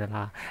ဖြစ်နိုင်သ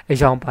လားအ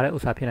ရောင်ပါတဲ့ဥ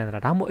စ္စာဖြစ်နိုင်သ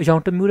လားဒါမှမဟုတ်အရော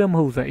င်တစ်မျိုးတည်းမ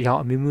ဟုတ်ဆိုရင်အရောင်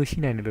အမျိုးမျိုးရှိ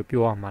နိုင်တယ်လို့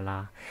ပြောရမှာ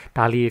လား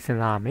ဒါလေးစဉ်း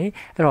စားရမယ်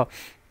အဲ့တော့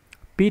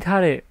ပြီး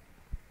ထားတဲ့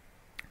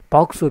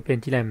box ကိုပြန်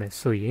ကြည့်လိုက်မယ်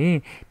ဆိုရင်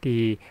ဒီ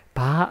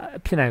ဘာ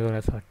ဖြစ်နိုင်လို့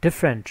လဲဆိုတော့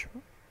different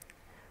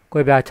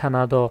ကွဲပြားခြား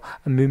နားသော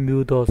အမျိုး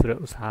မျိုးသောဆိုတဲ့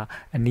ဥစ္စာ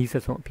အနည်းဆ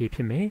က်ဆုံးအဖြစ်ဖြ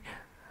စ်မယ်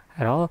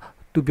အဲ့တော့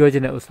သူပြောချ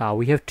င်တဲ့ဥစ္စာ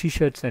we have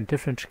t-shirts and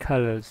different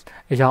colors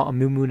အကြောင်းအ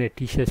မျိုးမျိုးနဲ့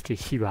t-shirts တွေ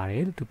ရှိပါတ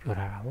ယ်လို့သူပြော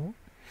ထားတာပေါ့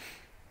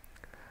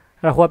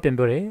အဲ့တော့ဟိုကပြန်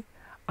ပြောတယ်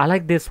I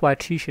like this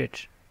white t-shirt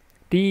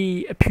ဒီ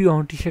အဖြူအော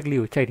င် t-shirt လေး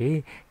ကိုကြိုက်တယ်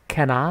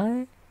can I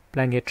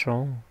blank it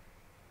wrong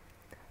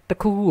တ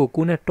ခုခုကို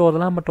ကိုယ်နဲ့တော်သ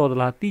လားမတော်သ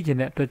လားသိချင်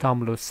တဲ့အတွက်ကြောင့်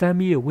မလို့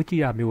Sammy ရဲ့ဝတ်ကြ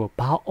ည့်ရမျိုးကို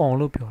ဘာ on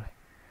လို့ပြောတယ်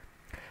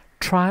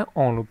try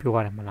on လို့ပြောရ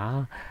တယ်မ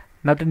လား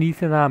နောက်တနည်းစ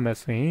ဉ်းစားရမယ်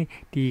ဆိုရင်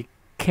ဒီ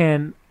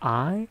can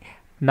I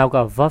နောက်က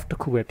verb တစ်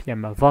ခုပဲဖြစ်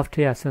မှာ verb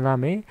ထဲကစဉ်းစား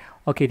မယ်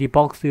okay ဒီ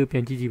box ကိုပြ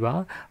န်ကြည့်ကြည့်ပါ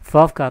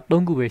verb က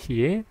3ခုပဲရှိ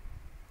တယ်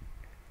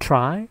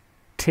try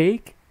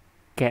take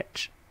get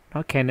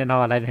နော် can နဲ့နော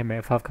က်ကလိုက်နေမ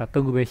ယ် verb က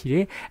3ခုပဲရှိတ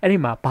ယ်အဲ့ဒီ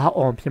မှာဘာ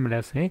on ဖြစ်မလဲ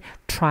ဆိုရင်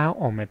try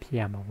on ပဲဖြစ်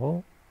ရမှာပေါ့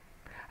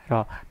အဲ့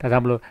တော့ဒါကြော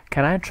င့်မလို့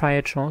can I try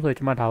it on ဆိုတော့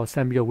ကျွန်မဒါကိုဆ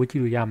က်ပြီးတော့ဝေ့ကြ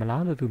ည့်လို့ရမ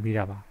လားလို့သူမေး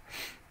တာပါ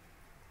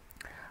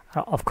အဲ့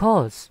တော့ of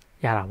course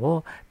ရတာပေါ့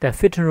the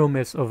fitting room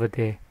is over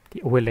there ဒီ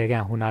အဝတ်လဲက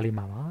န်ဟိုနားလေး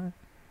မှာပါ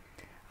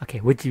okay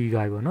ဝေ့ကြည့်ပြီး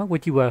သွားပြီပေါ့နော်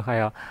ဝေ့ကြည့်ပွဲခါ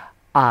ရော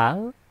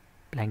I'll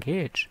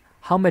blanket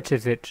how much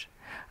is it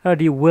အဲ့တော့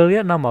ဒီ will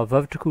ရဲ့နောက်မှာ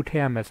verb တစ်ခုထ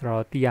ည့်ရမယ်ဆို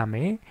တော့သိရမ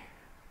ယ်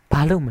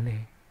ဘာလုပ်မလဲ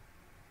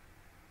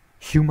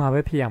ယူမှာပဲ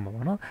ဖြစ်ရမှာ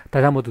ပေါ့နော်ဒါ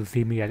ကြောင့်မို့သူ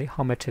ဈေးမိရလေ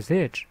how much is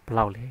it ဘယ်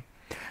လောက်လဲ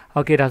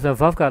okay ဒါဆို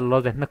verb ကလော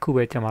ဆယ်နှစ်ခု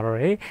ပဲကျန်ပါတော့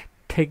တယ်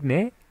take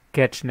နဲ့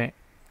get နဲ့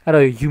အဲ့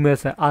တော့ယူမယ်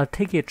ဆို I'll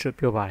take it လို့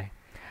ပြောပါတယ်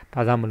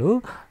ဒါကြောင့်မလို့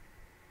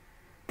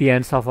the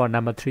answer for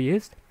number 3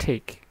 is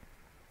take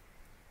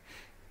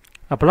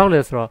ဘယ်လောက်လဲ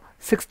ဆိုတော့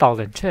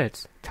 6000 chats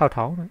 6000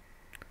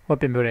ဟော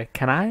ပြန်ပြောတယ်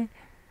can I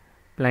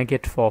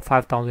blanket for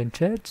 5000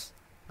 chats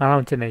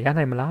 9000 chats နဲ့ရ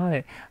နိုင်မလား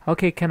တဲ့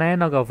okay can I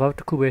နောက်က verb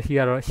တစ်ခုပဲရှိ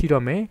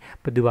တော့မယ်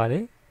ဘယ်သူပါလဲ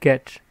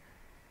get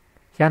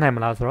ရနိုင်မ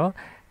လားဆိုတော့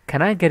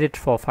can I get it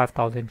for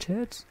 5000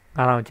 chats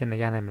 9000 chats နဲ့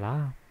ရနိုင်မ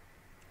လား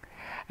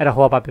အဲ့တော့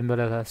ဟောပါပြန်ပြော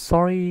လဲဆို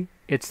sorry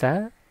it's a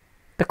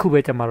တစ်ခုပဲ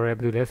ကြမှာတော့ဘယ်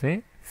လိုလဲဆိုရင်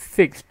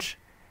fixed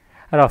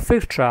အဲ့တော့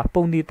fixed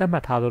ပုံဒီတတ်မှ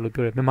တ်ထားလို့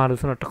ပြောတယ်မြန်မာလို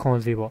ဆိုတော့တခွန်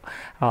စီပေါ့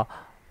အဲ့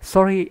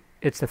sorry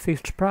it's a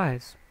fixed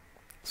price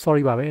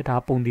sorry ပါပဲဒါ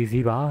ပုံဒီစ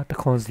ည်းပါတ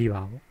ခွန်စည်း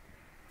ပါပေါ့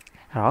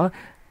အဲ့တော့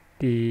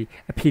ဒီ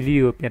အဖြေလေး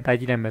ကိုပြန်တိုက်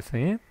ကြည့်လိုက်မယ်ဆို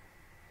ရင်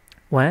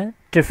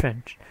 1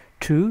 different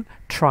 2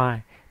 try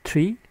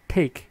 3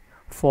 take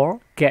 4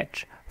 get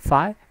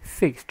 5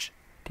 fixed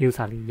ဒီဥစ္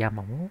စာလေးရ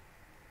မှာပေါ့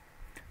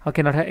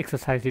okay နောက်ထပ်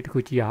exercise လေးတစ်ခု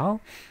ကြည့်အောင်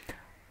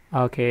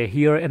okay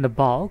here in the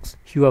box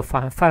you will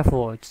find 5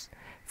 words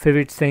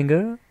favorite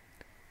singer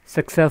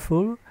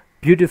successful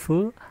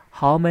beautiful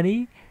how many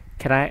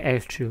can I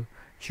ask you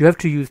you have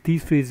to use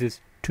these phrases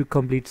to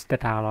complete the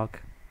dialogue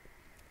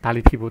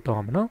dali people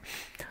don't know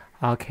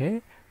okay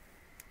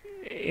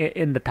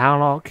in the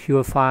dialogue you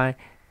will find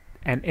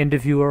an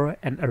interviewer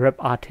and a rap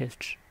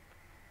artist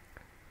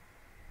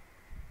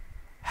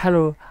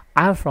hello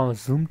I'm from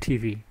Zoom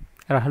TV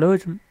hello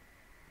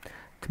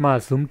ကျွန်မ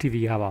Zoom TV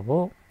ရပါ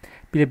ဗော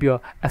ပြီးတော့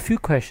a few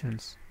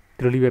questions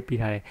ဒီလိုလေးပဲပြီး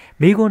ထားတယ်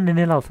မိကုန်းနည်း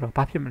နည်းလောက်ဆိုတော့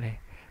ဘာဖြစ်မလဲ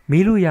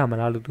မေးလို့ရမ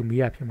လားလို့သူမေး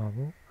ရဖြစ်မှာ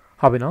ဗော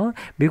ဟုတ်ပြီနော်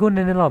မိကုန်းန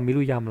ည်းနည်းလောက်မေး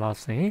လို့ရမလား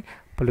ဆိုရင်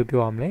ဘယ်လို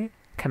ပြောရမလဲ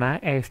can I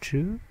ask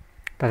you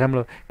ဒါကြောင့်မ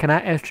လို့ can I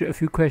ask you a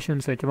few questions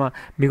ဆိုကျွန်မ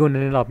မိကုန်းန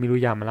ည်းနည်းလောက်မေး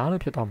လို့ရမလား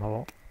လို့ဖြစ်သွားမှာ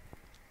ဗော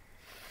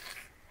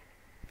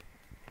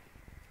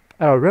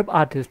အဲ့တော့ rap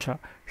artist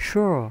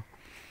sure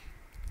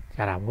ရ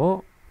တာဗော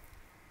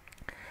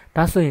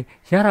ဒါဆိုရင်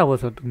ရတာဗော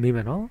ဆိုသူမေးမ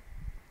ယ်နော်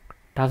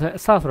ဒါဆိုအ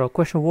စဆိုတော့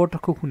question word တ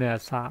စ်ခုခုနဲ့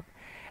အစ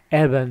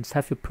albums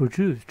have you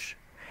produced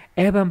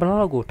album ဘယ်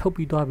လောက်ကိုထုတ်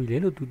ပြီးသွားပြီလဲ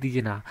လို့သူသိချ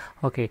င်တာ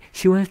okay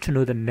she wants to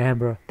know the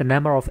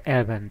number of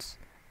albums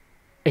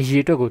အ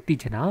ရေးအတွက်ကိုသိ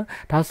ချင်တာ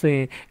ဒါဆိုရ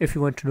င် if you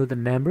want to know the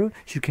number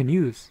you can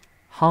use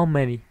how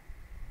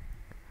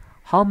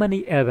many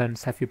albums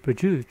have you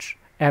produced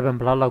album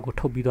ဘယ်လောက်ကို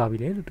ထုတ်ပြီးသွားပြီ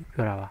လဲလို့သူ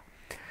ပြောတာပါ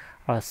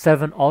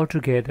7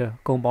 altogether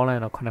ကုန်ပေါင်းလို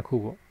က်တော့9ခု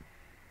ပေါ့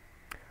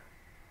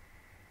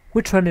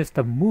which one is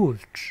the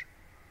most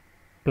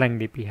blank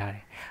လေးပြရတ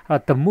ယ်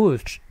the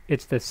most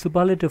it's the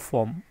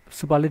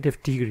superlative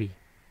degree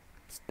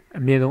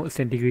အမြင့်ဆုံးအဆ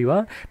င့် degree ပါ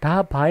ဒါ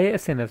ကဘာရဲ့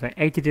အဆင့်လဲဆိုရင်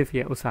adjective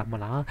ရဲ့ဥစ္စာမ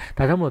လား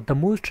ဒါကြောင့်မို့ the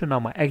most နော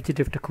က်မှာ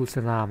adjective တစ်ခုစ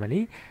ဉ်းစားရမယ်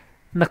လေ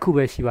နှစ်ခု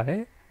ပဲရှိပါတ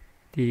ယ်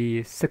ဒီ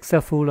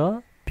successful လား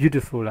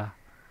beautiful လား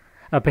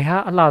ဘယ်ဟာ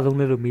အလှဆုံး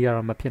လဲလို့မေးရ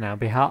တော့မဖြစ်နိုင်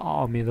ဘယ်ဟာ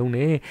အောင်မြင်ဆုံး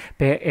လဲ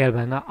ဘယ်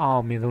album ကအော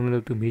င်မြင်ဆုံးလဲ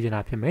လို့သူမေးချင်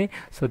တာဖြစ်မယ်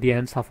so the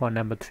answer for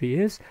number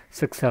 3 is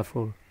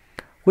successful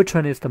which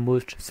one is the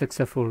most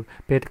successful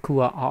ဘယ်တစ်ခု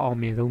ကအောင်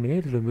မြင်ဆုံးလဲ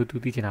ဒီလိုမျိုးသူ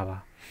သိချင်တာပါ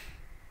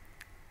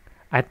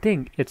I think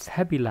it's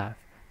Happy Life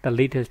the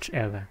latest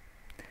album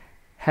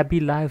Happy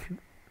Life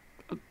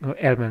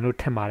album လို့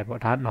ထင်ပါတယ်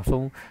ပေါ့ဒါနောက်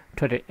ဆုံး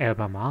ထွက်တဲ့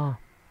album မှာ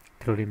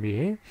ဒီလိုလေးမေး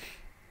ရ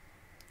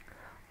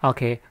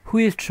okay who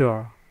is sure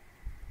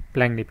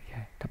blank လေးပြရတ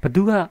ယ်ဒါဘ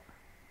သူက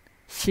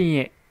ရှင်း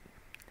ရဲ့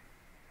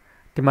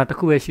ဒီမှာတစ်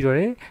ခုပဲရှိတော့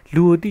တယ်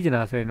လူကိုသိချင်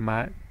တာဆိုရင်ဒီမှာ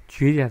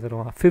ရွေးကြဆို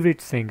တော့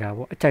favorite singer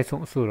ပေါ့အကြိုက်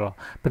ဆုံးအဆိုတော့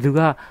ဘသူက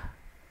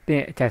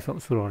တဲ့အကြိုက်ဆုံး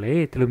အဆိုတော့လေ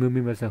ဒီလိုမျိုး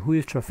မိမယ်ဆို who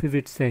is your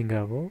favorite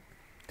singer ပေါ့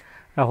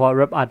ဟော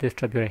rap artist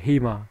ပြောတယ်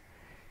Hema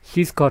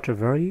she's got a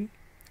very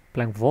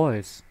blank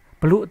voice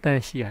ဘလို့အတန်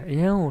ရှိရအ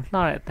ရင်ကလှ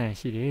တဲ့အတန်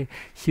ရှိတယ်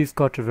she's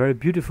got a very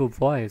beautiful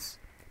voice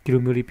ဒီ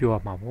လိုမျိုးလေးပြောရ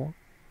မှာပေါ့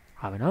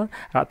ဟာပဲနော်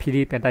အဲ့တော့အဖြေ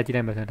လေးပြန်တိုက်ကြည့်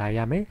လိုက်မယ်ဆိုရင်ဒါရ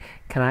မယ်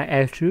can I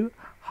ask you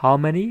how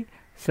many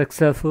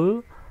successful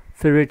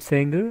favorite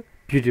singer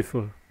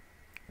beautiful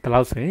ဒါ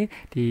လို့ဆိုရင်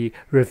ဒီ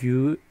review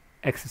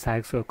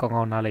exercise ကိုကောင်း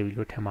ကောင်းနားလည်ပြီ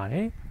လို့ထင်ပါတ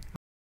ယ်